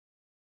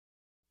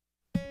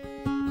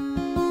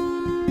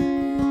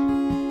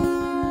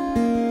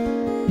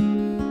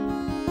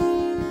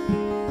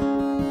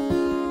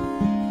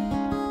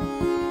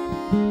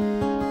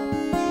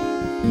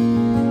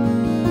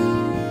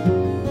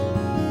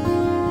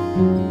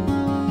Being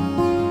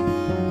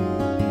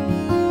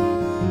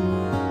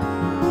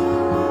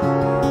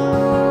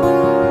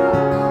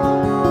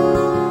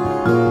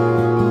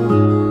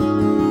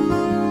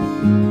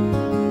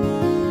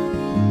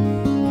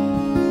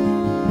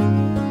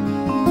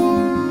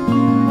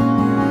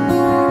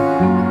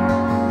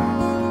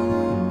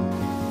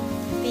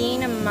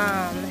a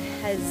mom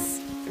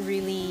has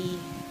really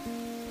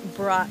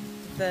brought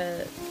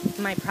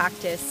my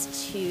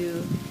practice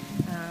to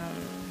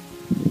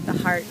the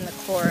heart and the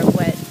core of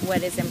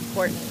what is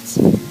important.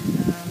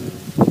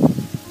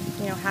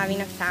 You know,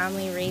 having a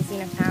family,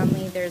 raising a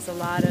family, there's a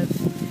lot of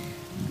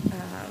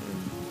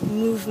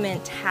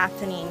movement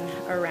happening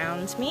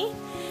around me,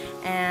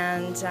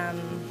 and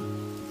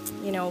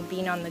you know,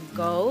 being on the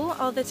go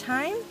all the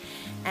time,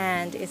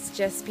 and it's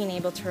just being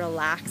able to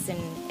relax in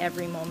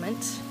every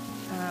moment.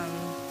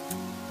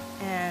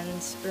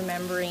 And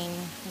remembering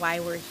why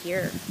we're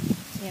here,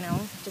 you know,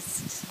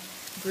 just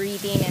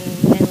breathing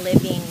and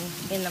living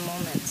in the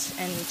moment.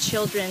 And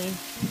children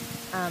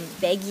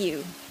beg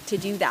you to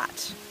do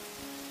that.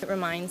 It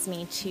reminds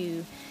me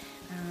to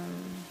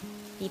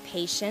be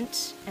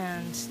patient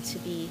and to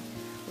be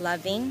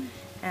loving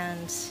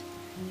and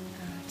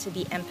to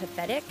be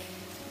empathetic,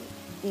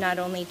 not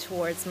only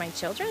towards my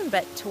children,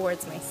 but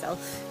towards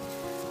myself.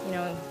 You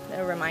know,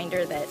 a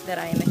reminder that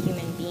I am a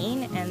human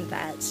being and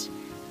that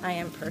I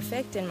am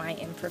perfect in my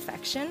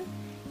imperfection,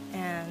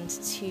 and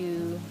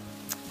to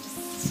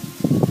just,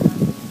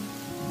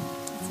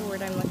 what's the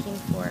word I'm looking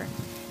for,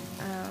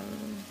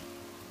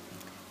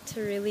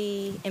 to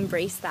really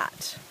embrace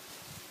that.